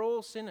 We're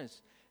all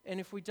sinners. And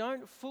if we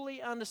don't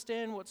fully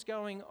understand what's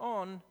going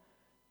on,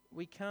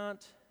 we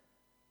can't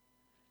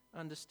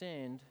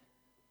understand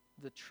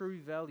the true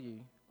value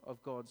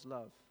of God's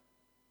love.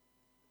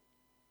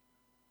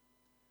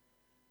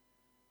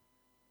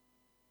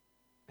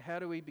 How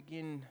do we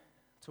begin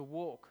to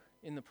walk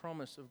in the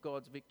promise of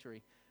God's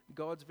victory?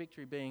 God's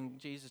victory being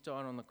Jesus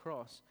died on the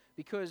cross.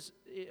 Because,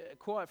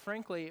 quite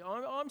frankly,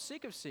 I'm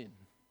sick of sin.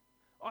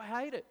 I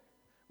hate it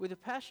with a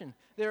passion.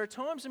 There are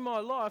times in my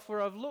life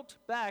where I've looked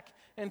back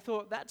and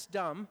thought, that's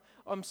dumb.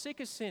 I'm sick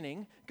of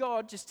sinning.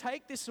 God, just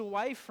take this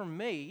away from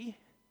me.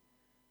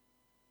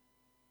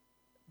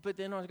 But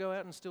then I go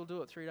out and still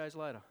do it 3 days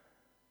later.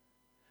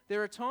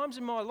 There are times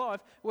in my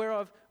life where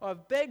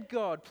I've begged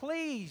God,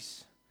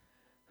 please,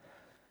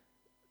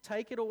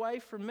 take it away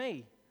from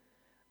me.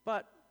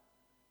 But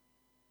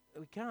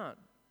we can't.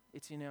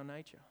 It's in our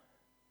nature.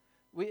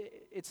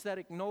 It's that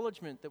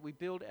acknowledgement that we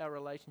build our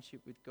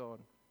relationship with God.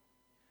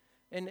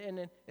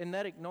 And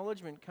that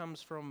acknowledgement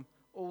comes from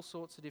all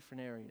sorts of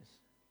different areas.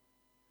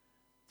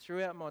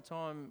 Throughout my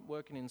time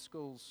working in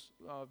schools,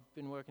 I've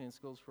been working in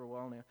schools for a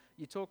while now,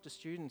 you talk to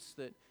students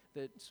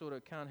that sort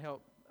of can't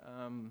help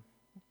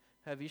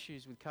have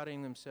issues with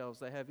cutting themselves.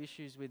 They have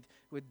issues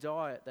with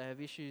diet. They have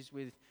issues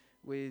with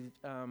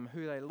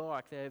who they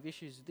like. They have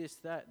issues with this,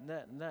 that, and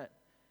that, and that.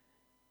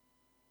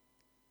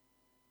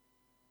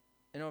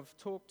 And I've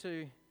talked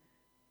to...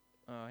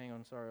 Oh, hang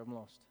on, sorry, I'm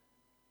lost.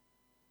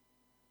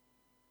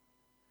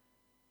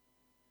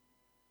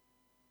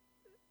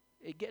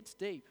 It gets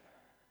deep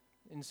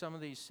in some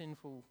of these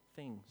sinful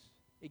things.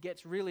 It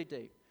gets really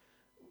deep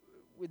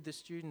with the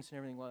students and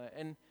everything like that.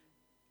 And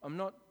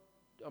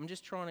I'm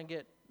just trying to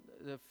get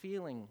the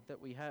feeling that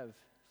we have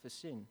for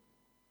sin.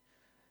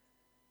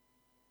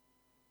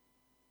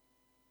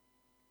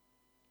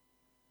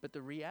 But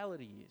the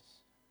reality is,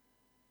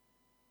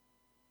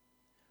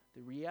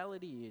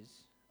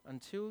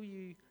 until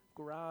you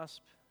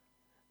grasp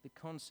the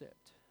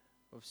concept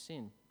of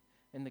sin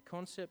and the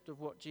concept of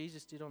what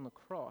Jesus did on the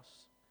cross,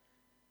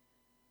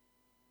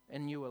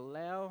 and you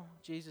allow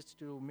Jesus to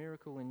do a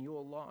miracle in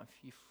your life,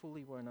 you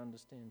fully won't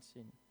understand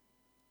sin.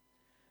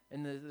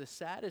 And the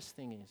saddest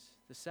thing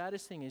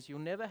is you'll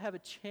never have a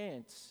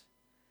chance,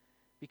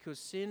 because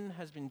sin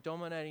has been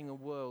dominating the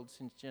world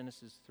since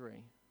Genesis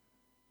 3.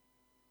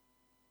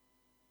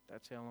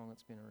 That's how long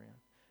it's been around.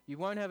 You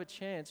won't have a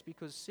chance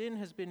because sin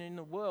has been in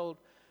the world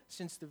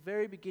since the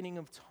very beginning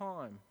of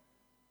time.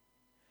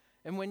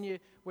 And when you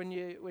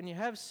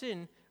have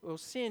sin, well,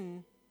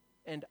 sin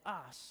and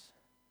us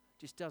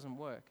just doesn't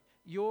work.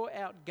 You're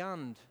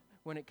outgunned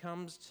when it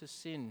comes to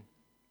sin,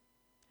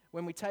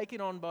 when we take it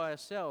on by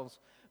ourselves.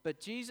 But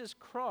Jesus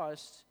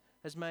Christ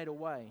has made a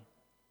way.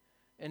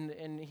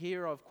 And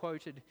here I've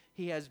quoted,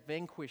 he has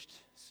vanquished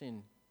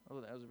sin.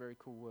 Oh, that was a very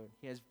cool word.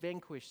 He has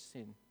vanquished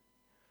sin.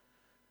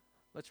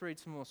 Let's read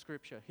some more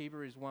scripture.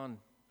 Hebrews 1,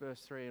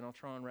 verse 3, and I'll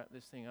try and wrap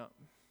this thing up.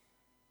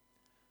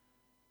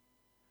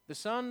 The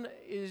Son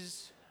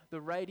is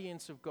the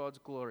radiance of God's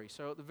glory.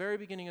 So at the very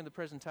beginning of the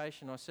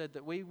presentation, I said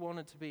that we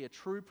wanted to be a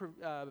true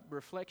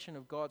reflection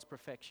of God's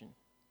perfection.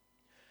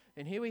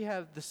 And here we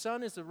have, the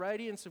Son is the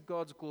radiance of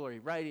God's glory.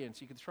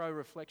 Radiance, you could throw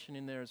reflection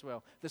in there as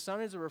well. The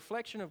Son is a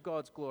reflection of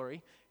God's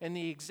glory and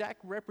the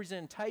exact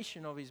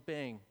representation of his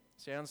being.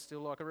 Sounds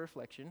still like a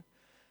reflection.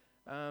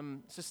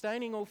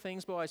 Sustaining all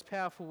things by his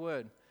powerful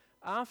word.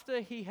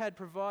 After he had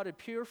provided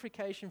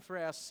purification for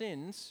our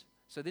sins,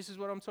 so this is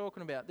what I'm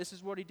talking about. This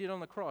is what he did on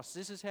the cross.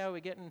 This is how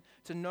we're getting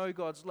to know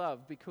God's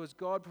love, because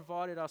God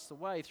provided us the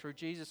way through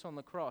Jesus on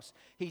the cross.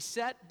 He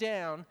sat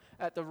down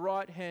at the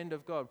right hand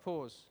of God.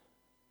 Pause.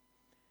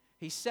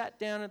 He sat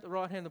down at the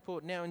right hand of the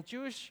Lord. Now in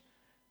Jewish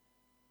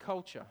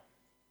culture,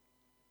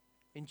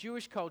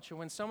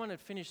 when someone had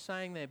finished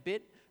saying their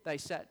bit, they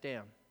sat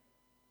down.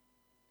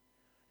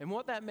 And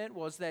what that meant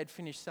was they had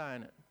finished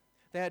saying it.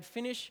 They had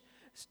finished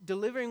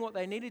delivering what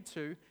they needed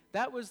to.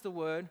 That was the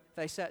word.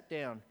 They sat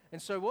down.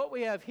 And so what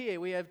we have here,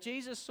 we have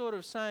Jesus sort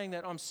of saying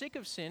that I'm sick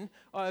of sin.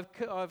 I've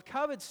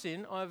covered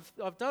sin. I've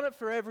done it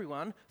for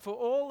everyone. For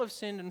all have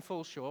sinned and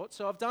fall short.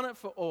 So I've done it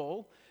for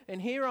all.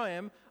 And here I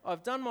am.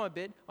 I've done my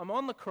bit. I'm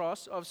on the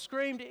cross. I've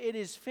screamed, it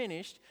is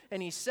finished.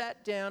 And he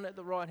sat down at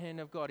the right hand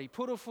of God. He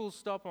put a full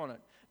stop on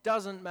it.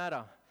 Doesn't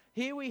matter.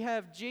 Here we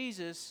have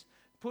Jesus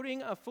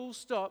putting a full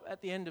stop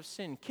at the end of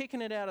sin,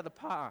 kicking it out of the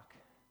park.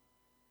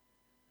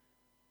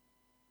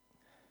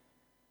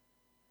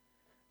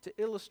 To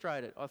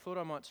illustrate it, I thought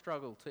I might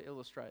struggle to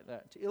illustrate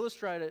that. To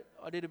illustrate it,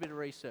 I did a bit of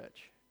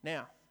research.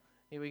 Now,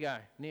 here we go.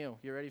 Neil,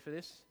 you ready for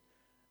this?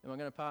 Am I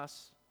going to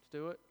pass to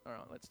do it? All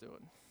right, let's do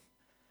it.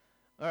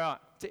 All right,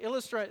 to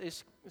illustrate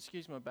this,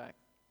 excuse my back.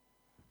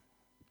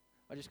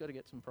 I just got to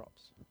get some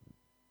props.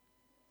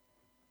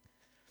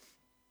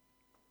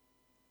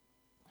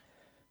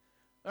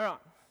 All right.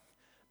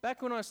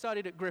 Back when I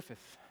studied at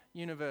Griffith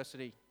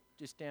University,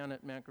 just down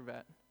at Mount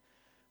Gravatt,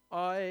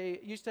 I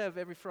used to have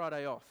every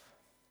Friday off.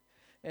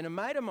 And a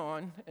mate of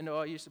mine and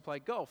I used to play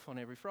golf on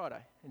every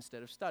Friday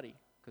instead of study,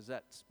 because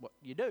that's what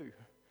you do.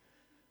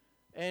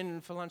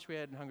 And for lunch we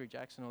had Hungry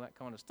Jacks and all that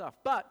kind of stuff.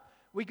 But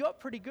we got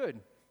pretty good.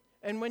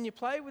 And when you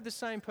play with the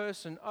same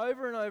person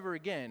over and over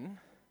again,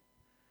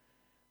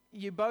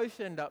 you both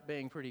end up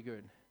being pretty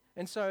good.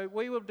 And so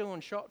we were doing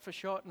shot for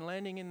shot and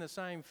landing in the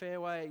same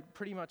fairway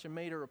pretty much a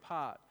metre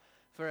apart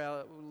for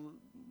our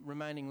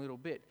remaining little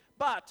bit.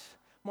 But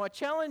my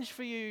challenge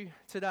for you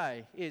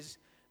today is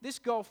this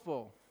golf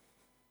ball.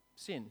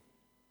 sin,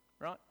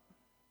 right?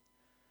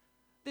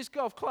 This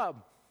golf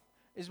club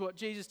is what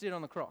Jesus did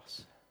on the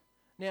cross.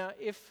 Now,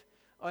 if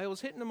I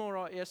was hitting them all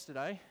right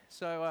yesterday,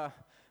 so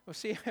we'll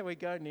see how we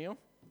go, Neil.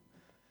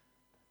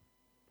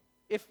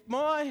 If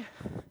my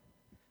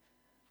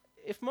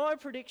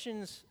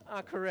predictions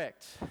are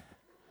correct,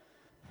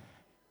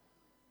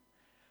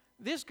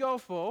 this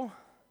golf ball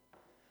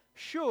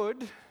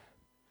should...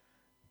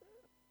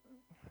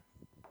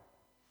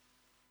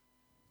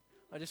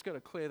 I just got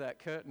to clear that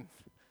curtain.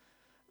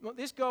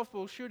 This golf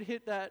ball should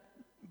hit that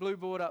blue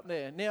board up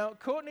there. Now,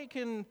 Courtney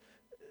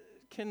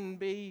can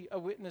be a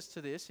witness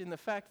to this in the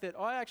fact that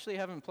I actually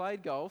haven't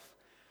played golf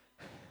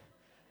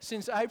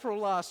since April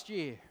last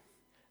year.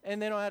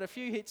 And then I had a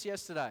few hits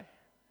yesterday.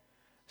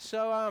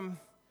 So,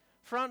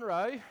 front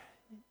row,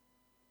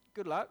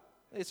 good luck.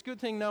 It's a good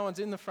thing no one's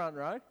in the front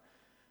row.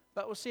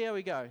 But we'll see how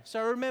we go.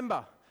 So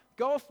remember,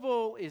 golf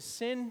ball is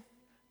sin.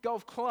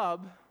 Golf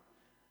club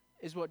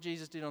is what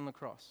Jesus did on the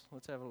cross.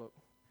 Let's have a look.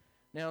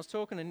 Now, I was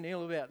talking to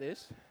Neil about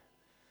this.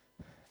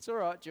 It's all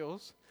right,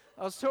 Jules.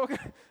 I was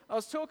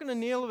talking to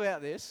Neil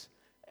about this,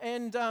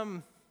 and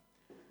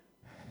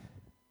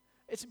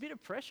it's a bit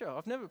of pressure.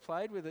 I've never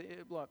played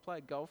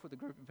golf with a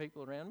group of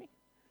people around me,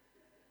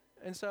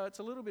 and so it's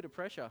a little bit of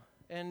pressure.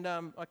 And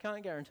I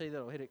can't guarantee that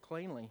I'll hit it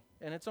cleanly.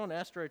 And it's on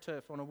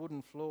AstroTurf on a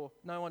wooden floor.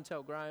 No one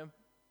tell Graham.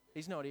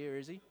 He's not here,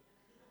 is he?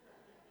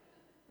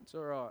 It's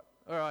all right.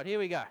 All right, here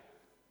we go.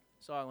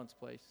 Silence,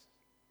 please.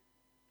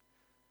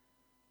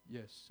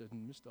 Yes,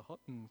 and Mr.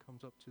 Hutton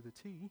comes up to the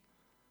tee.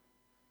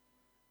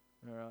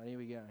 All right, here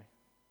we go.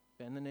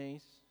 Bend the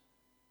knees.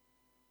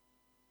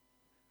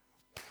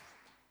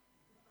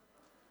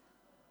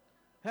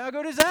 How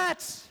good is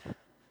that?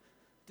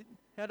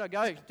 How'd I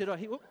go? Did I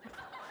hit? Whoop.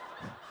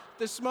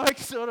 The smoke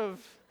sort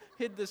of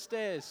hid the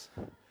stairs.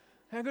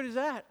 How good is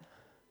that?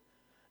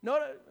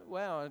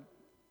 Wow.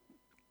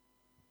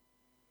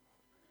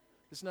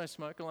 There's no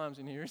smoke alarms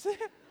in here, is there?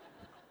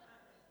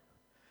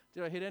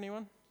 Did I hit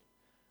anyone?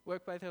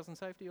 Workplace health and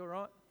safety, all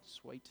right?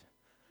 Sweet.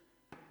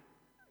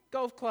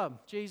 Golf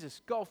club,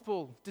 Jesus, golf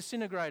ball,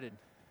 disintegrated.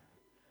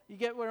 You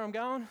get where I'm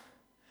going?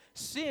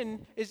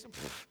 Sin is...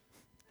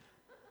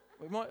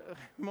 We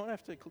might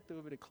have to do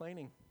a bit of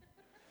cleaning.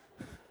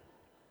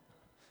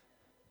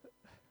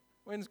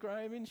 When's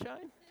Graham in,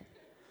 Shane?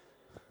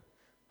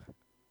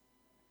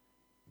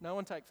 No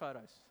one take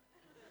photos.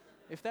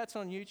 If that's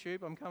on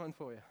YouTube, I'm coming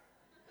for you.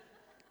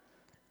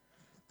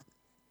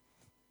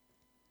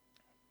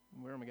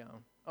 Where am I going?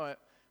 All right,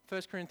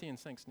 1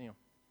 Corinthians, thanks, Neil.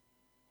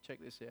 Check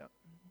this out.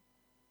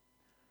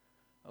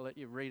 I'll let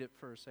you read it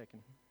for a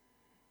second.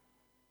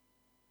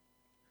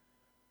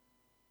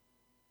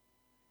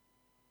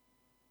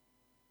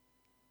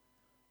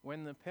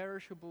 When the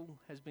perishable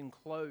has been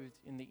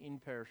clothed in the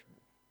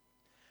imperishable,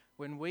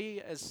 when we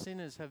as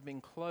sinners have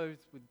been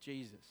clothed with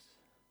Jesus,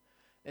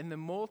 and the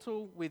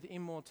mortal with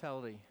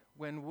immortality,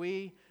 when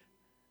we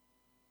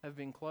have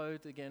been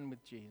clothed again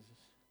with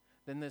Jesus,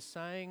 then the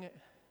saying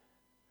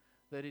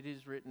that it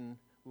is written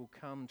will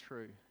come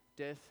true.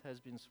 Death has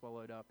been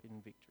swallowed up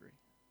in victory.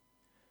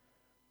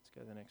 Let's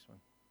go to the next one.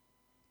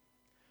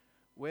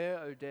 Where,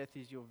 O death,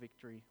 is your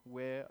victory?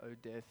 Where, O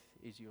death,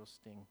 is your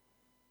sting?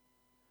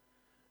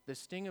 The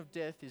sting of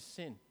death is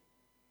sin,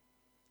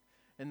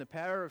 and the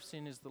power of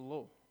sin is the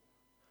law.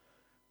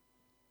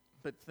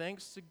 But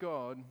thanks to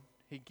God,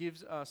 He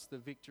gives us the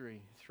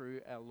victory through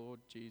our Lord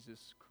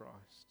Jesus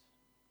Christ.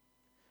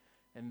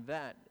 And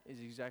that is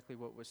exactly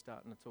what we're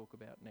starting to talk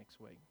about next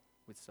week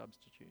with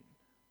substitute.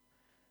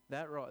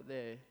 That right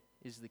there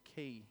is the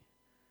key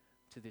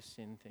to this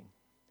sin thing.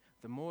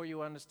 The more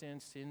you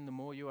understand sin, the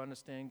more you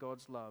understand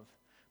God's love.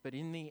 But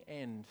in the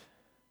end,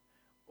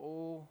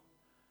 all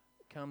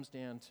comes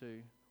down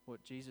to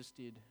what Jesus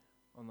did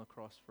on the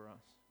cross for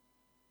us.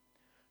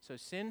 So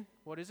sin,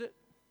 what is it?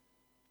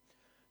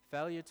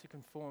 Failure to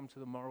conform to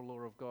the moral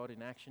law of God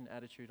in action,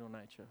 attitude, or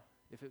nature.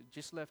 If it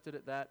just left it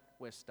at that,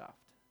 we're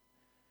stuffed.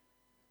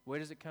 Where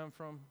does it come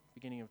from?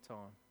 Beginning of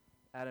time.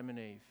 Adam and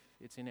Eve.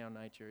 It's in our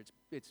nature.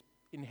 It's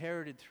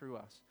inherited through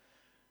us.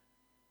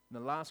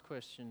 And the last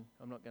question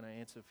I'm not going to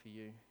answer for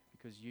you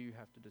because you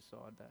have to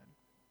decide that.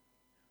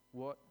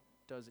 What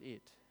does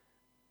it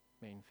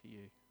mean for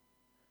you?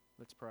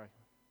 Let's pray.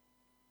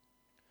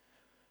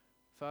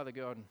 Father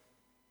God,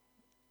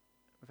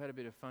 we've had a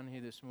bit of fun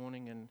here this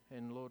morning,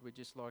 and Lord, we'd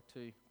just like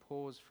to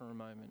pause for a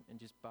moment and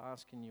just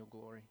bask in your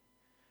glory.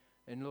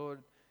 And Lord,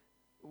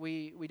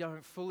 we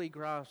don't fully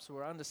grasp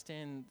or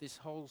understand this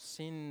whole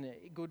sin,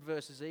 good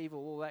versus evil,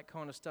 all that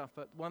kind of stuff,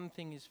 but one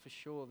thing is for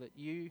sure, that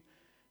you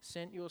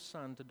sent your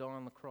Son to die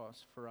on the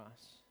cross for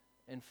us.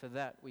 And for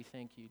that, we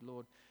thank you.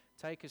 Lord,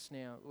 take us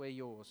now. We're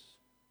yours.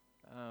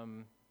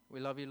 We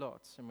love you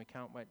lots, and we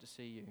can't wait to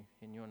see you.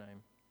 In your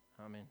name,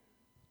 amen.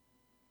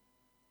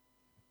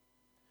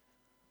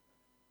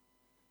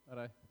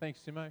 Righto. Thanks,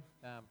 Timo.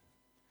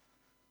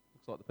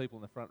 Looks like the people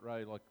in the front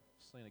row like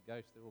seen a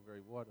ghost. They're all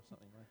very white or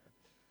something, mate.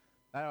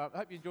 I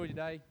hope you enjoyed your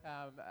day.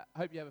 I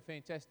hope you have a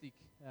fantastic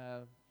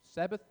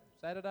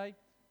Saturday,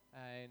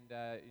 and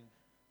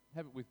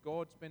have it with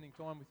God, spending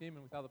time with Him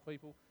and with other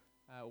people.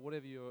 or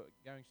whatever you're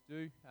going to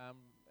do.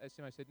 As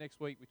Simo said, next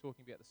week we're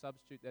talking about the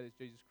substitute, that is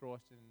Jesus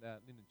Christ, and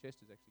Lyndon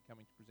Chester's actually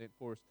coming to present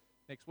for us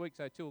next week.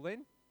 So till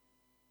then,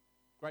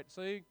 great to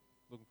see you.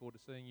 Looking forward to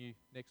seeing you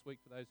next week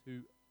for those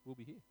who will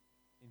be here.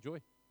 Enjoy.